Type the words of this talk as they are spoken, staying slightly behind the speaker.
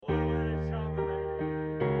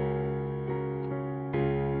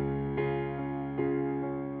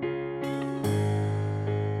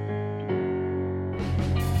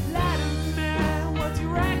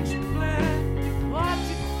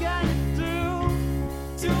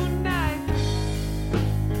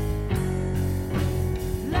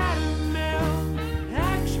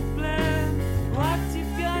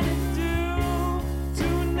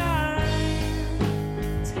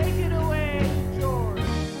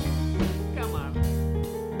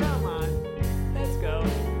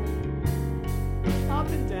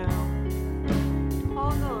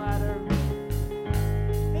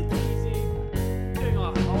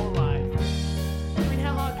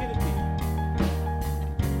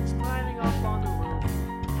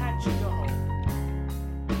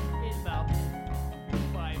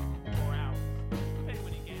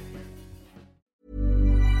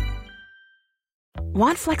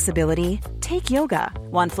Want flexibility? Take yoga.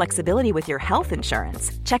 Want flexibility with your health insurance?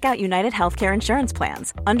 Check out United Healthcare Insurance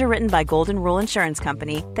Plans. Underwritten by Golden Rule Insurance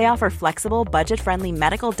Company, they offer flexible, budget-friendly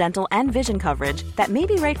medical, dental, and vision coverage that may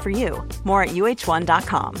be right for you. More at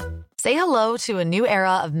uh1.com. Say hello to a new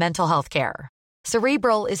era of mental health care.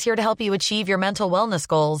 Cerebral is here to help you achieve your mental wellness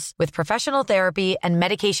goals with professional therapy and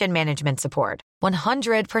medication management support.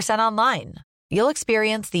 100% online. You'll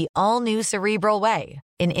experience the all-new Cerebral Way,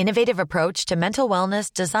 an innovative approach to mental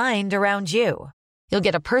wellness designed around you. You'll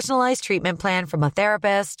get a personalized treatment plan from a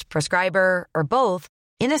therapist, prescriber, or both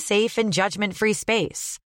in a safe and judgment-free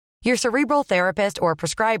space. Your Cerebral therapist or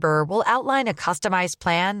prescriber will outline a customized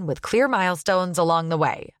plan with clear milestones along the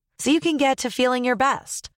way, so you can get to feeling your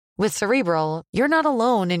best. With Cerebral, you're not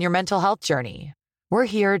alone in your mental health journey. We're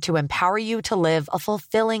here to empower you to live a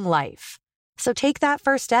fulfilling life. So take that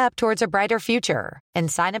first step towards a brighter future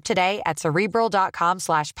and sign up today at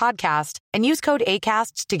Cerebral.com/podcast and use code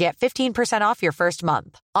ACAST to get 15% off your first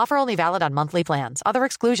month. Offer only valid on monthly plans. Other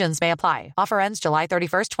exclusions may apply. Offer ends July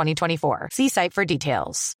 31st, 2024. See site for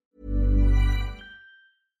details.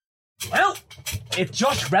 Well, if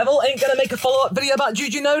Josh Revel ain't gonna make a follow-up video about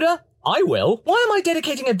Juju Noda, I will. Why am I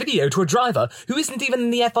dedicating a video to a driver who isn't even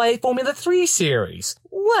in the FIA Formula 3 series?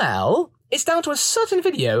 Well, it's down to a certain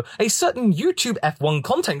video a certain YouTube F1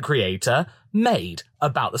 content creator made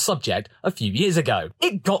about the subject a few years ago.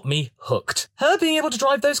 It got me hooked. Her being able to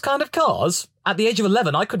drive those kind of cars? At the age of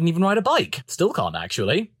 11, I couldn't even ride a bike. Still can't,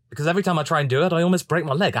 actually. Because every time I try and do it, I almost break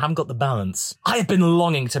my leg. I haven't got the balance. I have been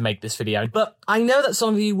longing to make this video, but I know that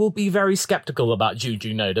some of you will be very skeptical about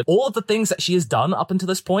Juju Noda. All of the things that she has done up until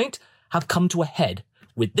this point have come to a head.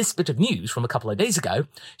 With this bit of news from a couple of days ago,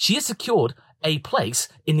 she has secured a place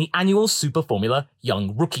in the annual Super Formula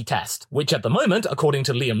Young Rookie Test, which at the moment, according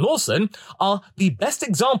to Liam Lawson, are the best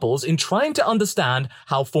examples in trying to understand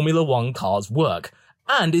how Formula One cars work,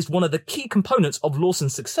 and is one of the key components of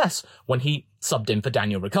Lawson's success when he subbed in for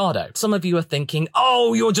Daniel Ricciardo. Some of you are thinking,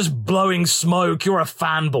 oh, you're just blowing smoke, you're a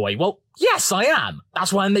fanboy. Well, yes, I am.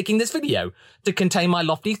 That's why I'm making this video, to contain my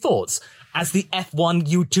lofty thoughts as the F1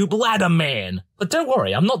 YouTube ladder man. But don't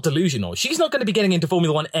worry, I'm not delusional. She's not going to be getting into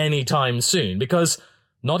Formula 1 anytime soon, because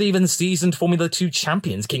not even seasoned Formula 2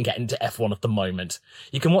 champions can get into F1 at the moment.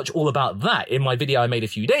 You can watch all about that in my video I made a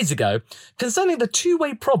few days ago concerning the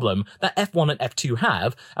two-way problem that F1 and F2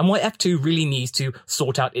 have, and why F2 really needs to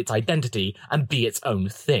sort out its identity and be its own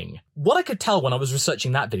thing. What I could tell when I was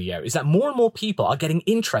researching that video is that more and more people are getting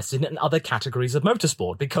interested in other categories of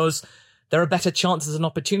motorsport, because there are better chances and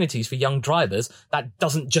opportunities for young drivers that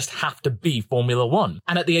doesn't just have to be Formula 1.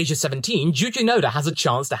 And at the age of 17, Juju Noda has a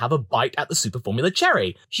chance to have a bite at the Super Formula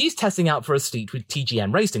cherry. She's testing out for a seat with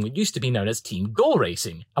TGM Racing, which used to be known as Team Gore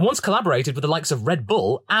Racing, and once collaborated with the likes of Red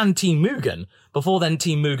Bull and Team Mugen. Before then,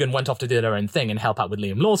 Team Mugen went off to do their own thing and help out with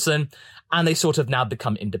Liam Lawson, and they sort of now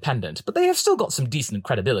become independent. But they have still got some decent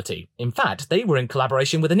credibility. In fact, they were in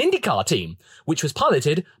collaboration with an IndyCar team, which was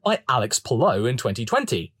piloted by Alex Palou in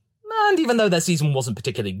 2020. And even though their season wasn't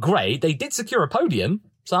particularly great, they did secure a podium,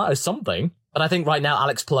 so that is something. But I think right now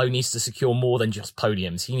Alex Palou needs to secure more than just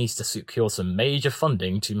podiums. He needs to secure some major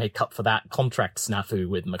funding to make up for that contract snafu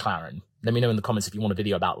with McLaren. Let me know in the comments if you want a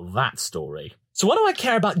video about that story. So why do I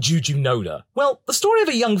care about Juju Noda? Well, the story of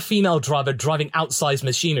a young female driver driving outsized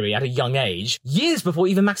machinery at a young age, years before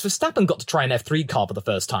even Max Verstappen got to try an F3 car for the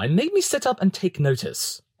first time, made me sit up and take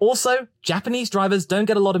notice. Also, Japanese drivers don't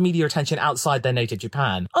get a lot of media attention outside their native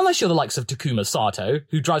Japan, unless you're the likes of Takuma Sato,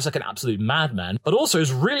 who drives like an absolute madman, but also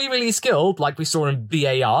is really, really skilled, like we saw in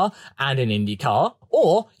BAR and in IndyCar.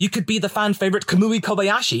 Or you could be the fan favorite Kamui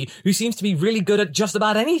Kobayashi, who seems to be really good at just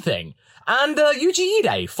about anything. And Yuji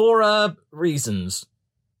Ide, for reasons.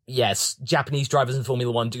 Yes, Japanese drivers in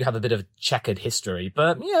Formula 1 do have a bit of checkered history,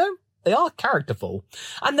 but, you know, they are characterful.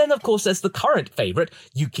 And then, of course, there's the current favourite,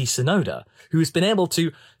 Yuki Tsunoda, who has been able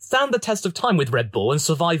to stand the test of time with Red Bull and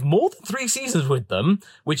survive more than 3 seasons with them,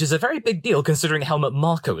 which is a very big deal considering Helmut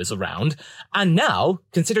Marko is around. And now,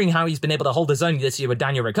 considering how he's been able to hold his own this year with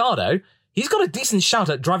Daniel Ricciardo, he's got a decent shout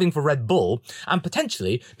at driving for Red Bull and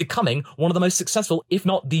potentially becoming one of the most successful, if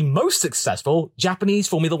not the most successful, Japanese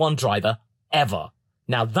Formula 1 driver ever.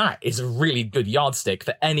 Now that is a really good yardstick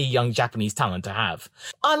for any young Japanese talent to have.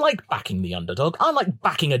 I like backing the underdog. I like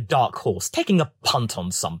backing a dark horse, taking a punt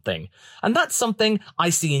on something. And that's something I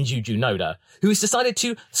see in Juju Noda, who has decided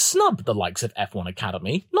to snub the likes of F1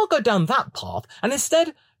 Academy, not go down that path, and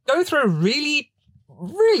instead go through a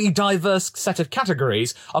really diverse set of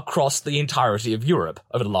categories across the entirety of Europe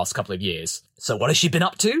over the last couple of years. So what has she been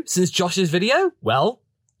up to since Josh's video? Well,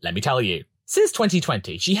 let me tell you. Since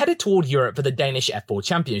 2020, she headed toward Europe for the Danish F4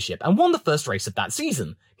 Championship and won the first race of that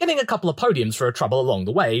season, getting a couple of podiums for her trouble along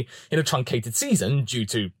the way in a truncated season due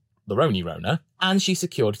to the Rona, and she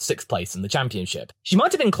secured 6th place in the championship. She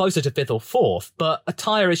might have been closer to 5th or 4th, but a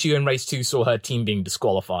tyre issue in race 2 saw her team being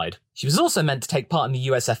disqualified. She was also meant to take part in the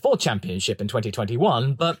US F4 Championship in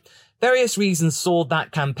 2021, but various reasons saw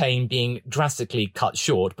that campaign being drastically cut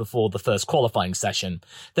short before the first qualifying session.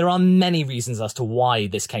 There are many reasons as to why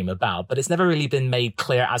this came about, but it's never really been made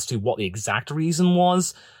clear as to what the exact reason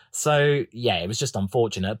was. So, yeah, it was just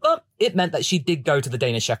unfortunate, but it meant that she did go to the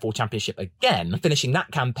Danish F4 Championship again, finishing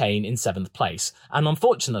that campaign in 7th place, and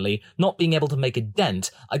unfortunately not being able to make a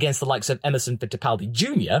dent against the likes of Emerson Fittipaldi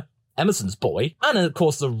Jr., Emerson's boy, and of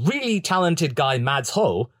course the really talented guy Mads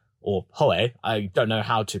Ho, or Hoe, I don't know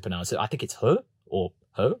how to pronounce it, I think it's Ho, or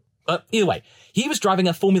Ho, but either way, he was driving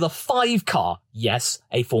a Formula 5 car. Yes,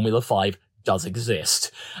 a Formula 5 does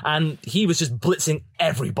exist, and he was just blitzing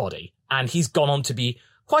everybody, and he's gone on to be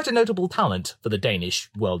quite a notable talent for the Danish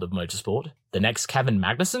world of motorsport. The next Kevin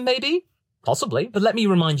Magnussen, maybe? Possibly. But let me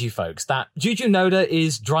remind you folks that Juju Noda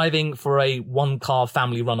is driving for a one-car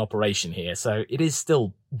family-run operation here, so it is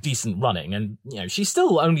still decent running, and, she's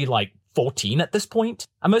still only, 14 at this point,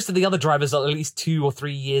 and most of the other drivers are at least 2 or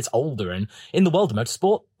 3 years older, and in the world of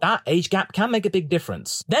motorsport, that age gap can make a big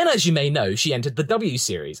difference. Then, as you may know, she entered the W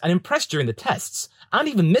Series and impressed during the tests, and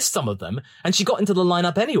even missed some of them, and she got into the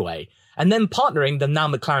lineup anyway. And then partnering the now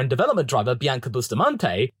McLaren development driver Bianca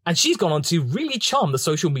Bustamante, and she's gone on to really charm the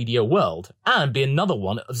social media world, and be another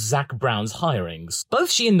one of Zach Brown's hirings.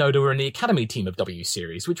 Both she and Noda were in the Academy team of W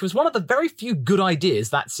Series, which was one of the very few good ideas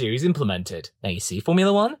that series implemented. Now you see,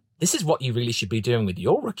 Formula One? This is what you really should be doing with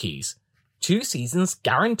your rookies. 2 seasons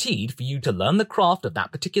guaranteed for you to learn the craft of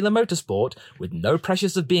that particular motorsport with no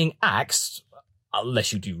pressures of being axed,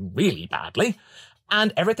 unless you do really badly.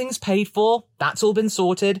 And everything's paid for, that's all been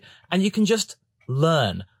sorted, and you can just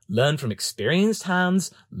learn. Learn from experienced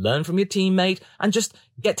hands, learn from your teammate, and just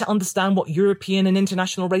get to understand what European and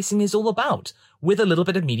international racing is all about, with a little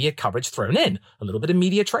bit of media coverage thrown in, a little bit of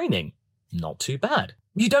media training. Not too bad.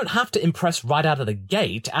 You don't have to impress right out of the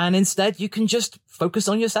gate, and instead you can just focus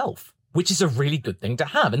on yourself, which is a really good thing to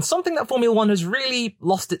have, and something that Formula One has really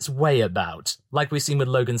lost its way about. Like we've seen with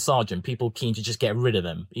Logan Sargent, people keen to just get rid of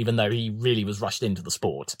him, even though he really was rushed into the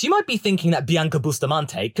sport. So you might be thinking that Bianca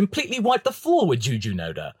Bustamante completely wiped the floor with Juju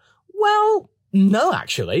Noda. Well, no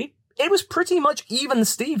actually. It was pretty much even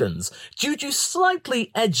Stevens. Juju slightly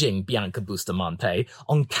edging Bianca Bustamante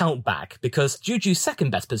on countback, because Juju's second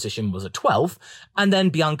best position was a 12th, and then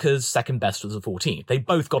Bianca's second best was a 14th. They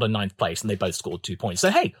both got a 9th place, and they both scored 2 points. So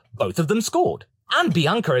hey, both of them scored. And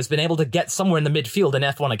Bianca has been able to get somewhere in the midfield in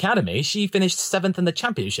F1 Academy. She finished 7th in the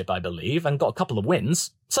championship, I believe, and got a couple of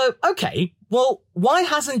wins. So, okay, well, why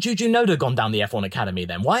hasn't Juju Noda gone down the F1 Academy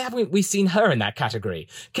then? Why haven't we seen her in that category?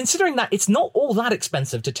 Considering that it's not all that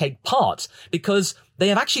expensive to take part, because they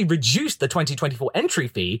have actually reduced the 2024 entry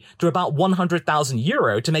fee to about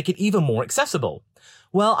 €100,000 to make it even more accessible.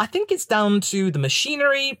 Well, I think it's down to the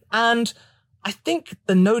machinery, and I think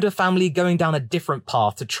the Noda family going down a different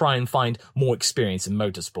path to try and find more experience in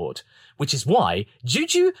motorsport, which is why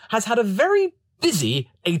Juju has had a very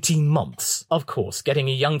busy 18 months. Of course, getting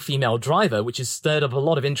a young female driver, which has stirred up a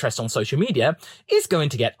lot of interest on social media, is going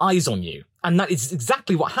to get eyes on you. And that is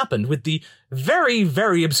exactly what happened with the very,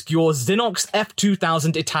 very obscure Xenox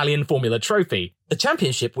F2000 Italian Formula Trophy, the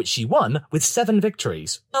championship which she won with 7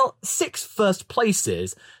 victories. Well, 6 first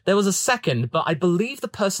places. There was a second, but I believe the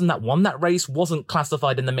person that won that race wasn't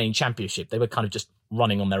classified in the main championship. They were kind of just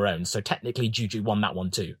running on their own, so technically Juju won that one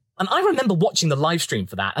too. And I remember watching the live stream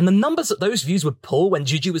for that, and the numbers that those views would pull when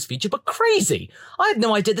Juju was featured were crazy. I had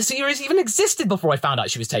no idea the series even existed before I found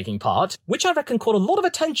out she was taking part, which I reckon caught a lot of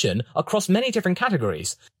attention across many different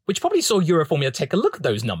categories, which probably saw Euroformula take a look at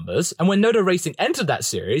those numbers, and when Noda Racing entered that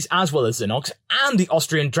series, as well as Xenox and the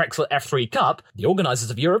Austrian Drexel F3 Cup, the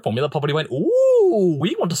organisers of Euroformula probably went, ooh,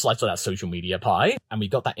 we want to slice of that social media pie, and we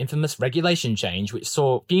got that infamous regulation change which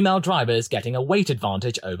saw female drivers getting a weight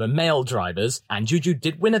advantage over male drivers, and Juju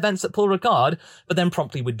did win events at Paul Ricard, but then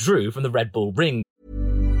promptly withdrew from the Red Bull Ring.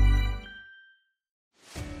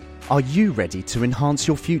 Are you ready to enhance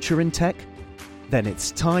your future in tech? Then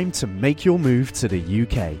it's time to make your move to the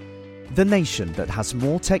UK, the nation that has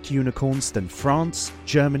more tech unicorns than France,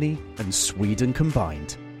 Germany and Sweden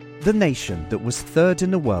combined. The nation that was third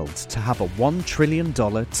in the world to have a $1 trillion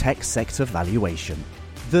tech sector valuation.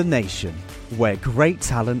 The nation where great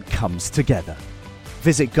talent comes together.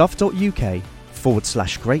 Visit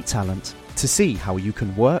gov.uk/great talent to see how you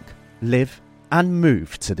can work, live and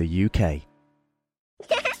move to the UK.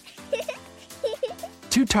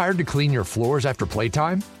 Too tired to clean your floors after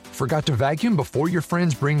playtime? Forgot to vacuum before your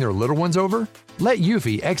friends bring their little ones over? Let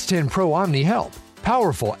Eufy X10 Pro Omni help.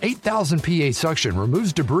 Powerful 8000 PA suction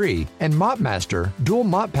removes debris, and MopMaster dual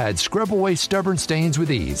mop pads scrub away stubborn stains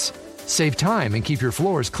with ease. Save time and keep your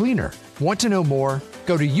floors cleaner. Want to know more?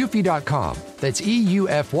 Go to eufy.com, that's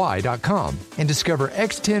EUFY.com, and discover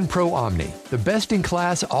X10 Pro Omni, the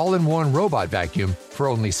best-in-class all-in-one robot vacuum for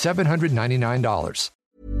only $799.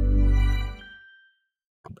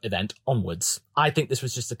 Event onwards. I think this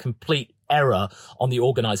was just a complete error on the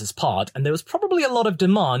organisers' part, and there was probably a lot of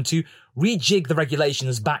demand to rejig the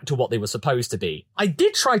regulations back to what they were supposed to be. I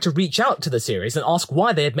did try to reach out to the series and ask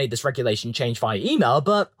why they had made this regulation change via email,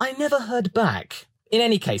 but I never heard back. In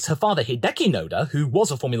any case, her father Hideki Noda, who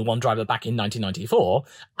was a Formula 1 driver back in 1994,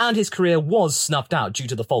 and his career was snuffed out due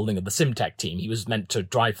to the folding of the Simtech team he was meant to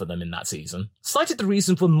drive for them in that season, cited the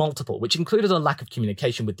reasons were multiple, which included a lack of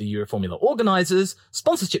communication with the Euroformula organisers,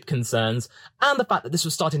 sponsorship concerns, and the fact that this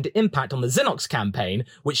was starting to impact on the Xenox campaign,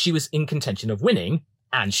 which she was in contention of winning,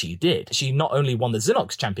 and she did. She not only won the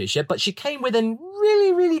Xenox Championship, but she came within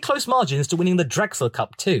really close margins to winning the Drexler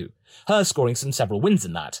Cup too. Her scoring several wins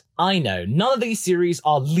in that. I know, none of these series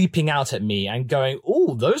are leaping out at me and going,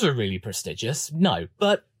 ooh, those are really prestigious. No,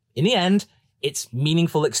 but in the end, it's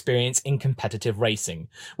meaningful experience in competitive racing,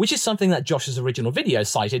 which is something that Josh's original video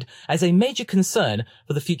cited as a major concern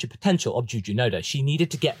for the future potential of Juju Noda. She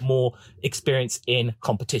needed to get more experience in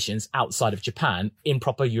competitions outside of Japan in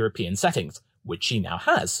proper European settings, which she now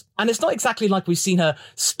has. And it's not exactly like we've seen her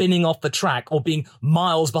spinning off the track or being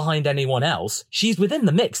miles behind anyone else. She's within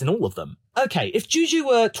the mix in all of them. Okay, if Juju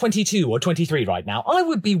were 22 or 23 right now, I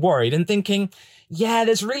would be worried and thinking, yeah,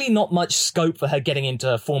 there's really not much scope for her getting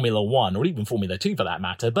into Formula 1 or even Formula 2 for that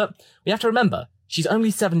matter, but we have to remember, she's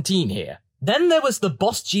only 17 here. Then there was the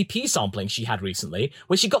Boss GP sampling she had recently,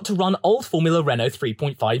 where she got to run old Formula Renault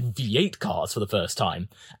 3.5 V8 cars for the first time.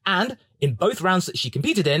 And in both rounds that she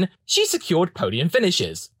competed in, she secured podium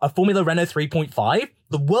finishes. A Formula Renault 3.5,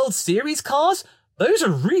 the World Series cars, those are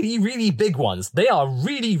really big ones. They are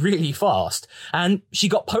really fast. And she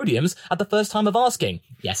got podiums at the first time of asking.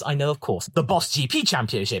 Yes, I know, of course, the Boss GP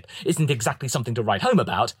Championship isn't exactly something to write home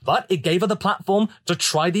about, but it gave her the platform to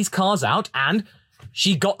try these cars out, and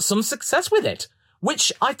she got some success with it,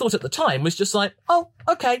 which I thought at the time was just like, oh,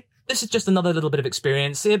 okay, this is just another little bit of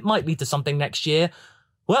experience. It might lead to something next year.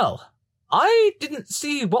 Well, I didn't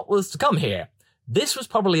see what was to come here. This was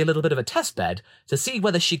probably a little bit of a test bed to see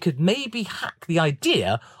whether she could maybe hack the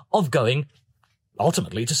idea of going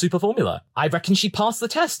ultimately to Super Formula. I reckon she passed the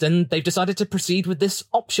test and they've decided to proceed with this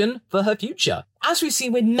option for her future. As we've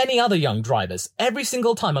seen with many other young drivers, every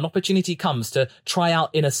single time an opportunity comes to try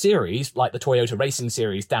out in a series, like the Toyota Racing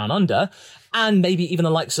Series Down Under, and maybe even the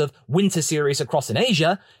likes of Winter Series across in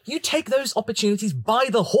Asia, you take those opportunities by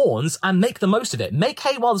the horns and make the most of it. Make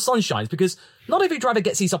hay while the sun shines, because not every driver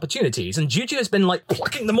gets these opportunities, and Juju has been like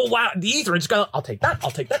plucking them all out of the ether and just going, I'll take that, I'll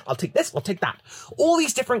take that, I'll take this, I'll take that. All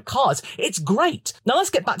these different cars. It's great. Now let's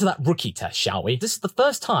get back to that rookie test, shall we? This is the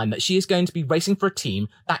first time that she is going to be racing for a team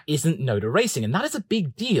that isn't Noda Racing, and that is a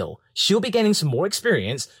big deal. She'll be gaining some more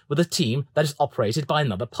experience with a team that is operated by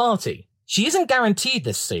another party. She isn't guaranteed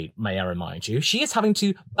this seat, may I remind you. She is having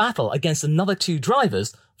to battle against another two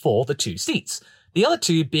drivers for the two seats. The other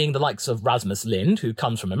two being the likes of Rasmus Lind, who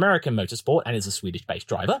comes from American Motorsport and is a Swedish-based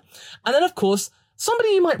driver. And then, of course, somebody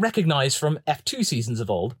you might recognize from F2 seasons of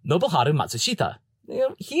old, Nobuharu Matsushita. You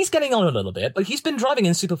know, he's getting on a little bit, but he's been driving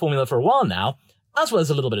in Super Formula for a while now, as well as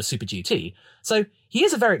a little bit of Super GT. So he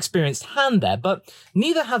is a very experienced hand there, but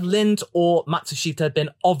neither have Lind or Matsushita been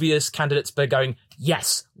obvious candidates for going,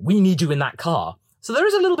 yes, we need you in that car. So there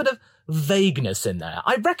is a little bit of vagueness in there.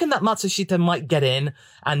 I reckon that Matsushita might get in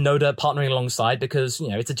and Noda partnering alongside because, you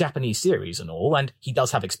know, it's a Japanese series and all, and he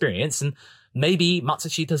does have experience, and maybe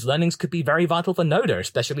Matsushita's learnings could be very vital for Noda,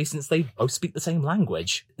 especially since they both speak the same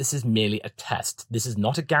language. This is merely a test. This is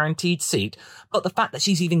not a guaranteed seat, but the fact that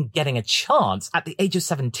she's even getting a chance at the age of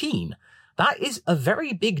 17, that is a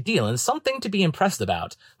very big deal and something to be impressed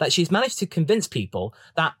about, that she's managed to convince people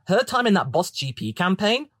that her time in that Boss GP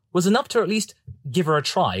campaign was enough to at least give her a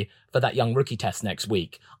try for that young rookie test next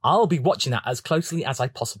week. I'll be watching that as closely as I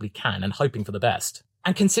possibly can and hoping for the best.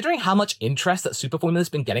 And considering how much interest that Super Formula has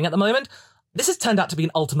been getting at the moment, this has turned out to be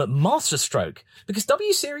an ultimate masterstroke, because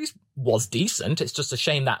W Series was decent. It's just a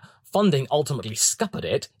shame that funding ultimately scuppered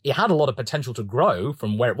it. It had a lot of potential to grow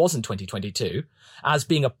from where it was in 2022 as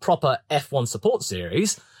being a proper F1 support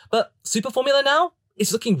series. But Super Formula now,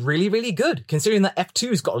 it's looking really, really good, considering that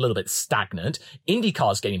F2's got a little bit stagnant,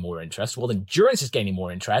 IndyCar's gaining more interest, World Endurance is gaining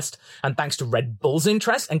more interest, and thanks to Red Bull's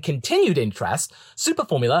interest and continued interest, Super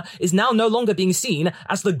Formula is now no longer being seen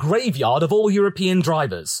as the graveyard of all European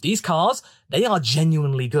drivers. These cars, they are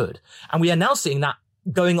genuinely good, and we are now seeing that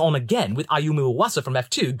going on again with Ayumu Iwasa from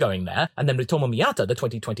F2 going there, and then Ritomo Miyata, the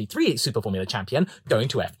 2023 Super Formula champion, going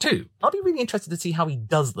to F2. I'll be really interested to see how he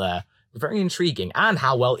does there. Very intriguing, and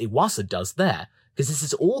how well Iwasa does there, because this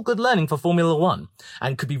is all good learning for Formula One,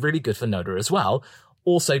 and could be really good for Noda as well,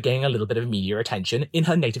 also gaining a little bit of media attention in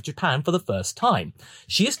her native Japan for the first time.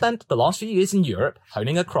 She has spent the last few years in Europe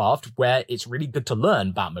honing a craft where it's really good to learn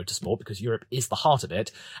about motorsport, because Europe is the heart of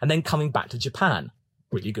it, and then coming back to Japan.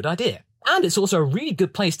 Really good idea. And it's also a really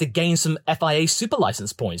good place to gain some FIA super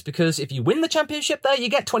license points, because if you win the championship there, you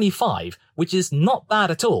get 25, which is not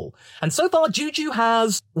bad at all. And so far, Juju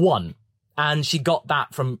has 1. And she got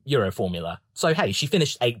that from Euro Formula. So hey, she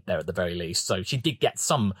finished 8th there at the very least, so she did get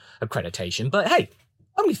some accreditation, but hey,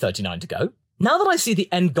 only 39 to go. Now that I see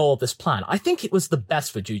the end goal of this plan, I think it was the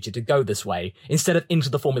best for Juju to go this way, instead of into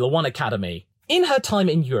the Formula One Academy. In her time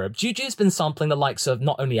in Europe, Juju's been sampling the likes of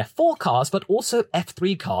not only F4 cars, but also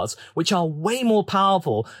F3 cars, which are way more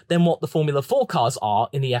powerful than what the Formula 4 cars are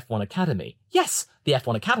in the F1 Academy. Yes, the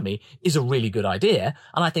F1 Academy is a really good idea,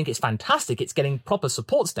 and I think it's fantastic it's getting proper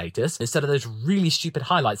support status instead of those really stupid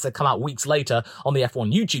highlights that come out weeks later on the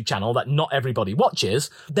F1 YouTube channel that not everybody watches.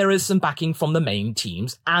 There is some backing from the main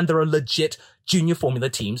teams, and there are legit junior Formula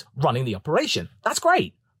teams running the operation. That's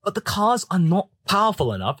great. But the cars are not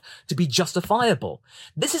powerful enough to be justifiable.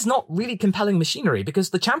 This is not really compelling machinery, because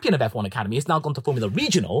the champion of F1 Academy has now gone to Formula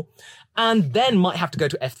Regional and then might have to go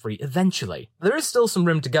to F3 eventually. There is still some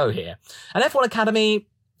room to go here. And F1 Academy,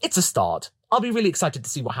 it's a start. I'll be really excited to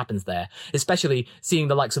see what happens there, especially seeing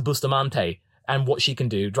the likes of Bustamante and what she can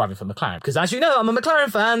do driving for McLaren. Because as you know, I'm a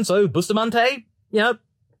McLaren fan, so Bustamante,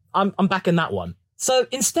 I'm backing that one. So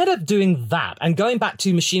instead of doing that and going back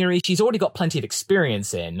to machinery she's already got plenty of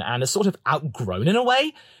experience in and has sort of outgrown in a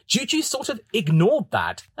way, Juju sort of ignored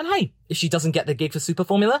that. And hey, if she doesn't get the gig for Super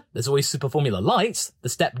Formula, there's always Super Formula Lights, the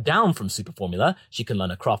step down from Super Formula. She can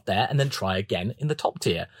learn a craft there and then try again in the top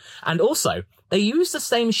tier. And also, they use the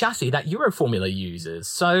same chassis that Euro Formula uses,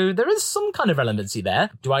 so there is some kind of relevancy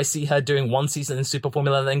there. Do I see her doing one season in Super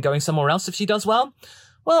Formula and then going somewhere else if she does well?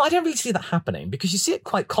 Well, I don't really see that happening, because you see it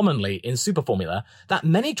quite commonly in Super Formula that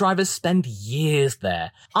many drivers spend years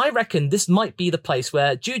there. I reckon this might be the place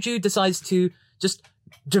where Juju decides to just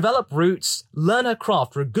develop roots, learn her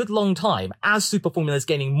craft for a good long time as Super Formula is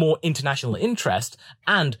gaining more international interest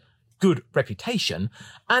and good reputation,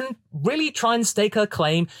 and really try and stake her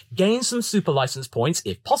claim, gain some super license points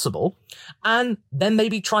if possible, and then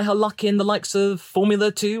maybe try her luck in the likes of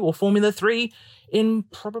Formula 2 or Formula 3 in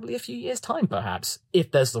probably a few years' time, perhaps,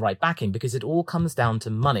 if there's the right backing, because it all comes down to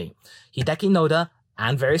money. Hideki Noda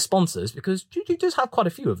and various sponsors, because Juju does have quite a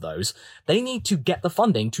few of those, they need to get the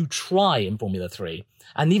funding to try in Formula 3.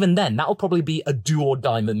 And even then, that'll probably be a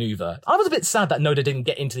do-or-die maneuver. I was a bit sad that Noda didn't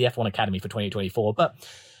get into the F1 Academy for 2024, but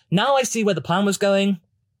now I see where the plan was going.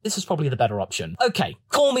 This is probably the better option. Okay,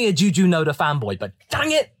 call me a Juju Noda fanboy, but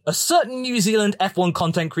dang it, a certain New Zealand F1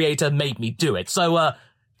 content creator made me do it. So,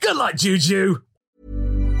 good luck, Juju!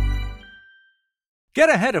 Get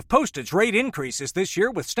ahead of postage rate increases this year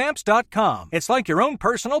with Stamps.com. It's like your own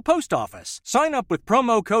personal post office. Sign up with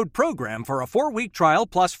promo code PROGRAM for a 4-week trial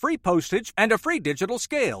plus free postage and a free digital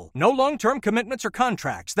scale. No long-term commitments or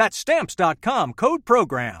contracts. That's Stamps.com, code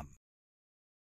PROGRAM.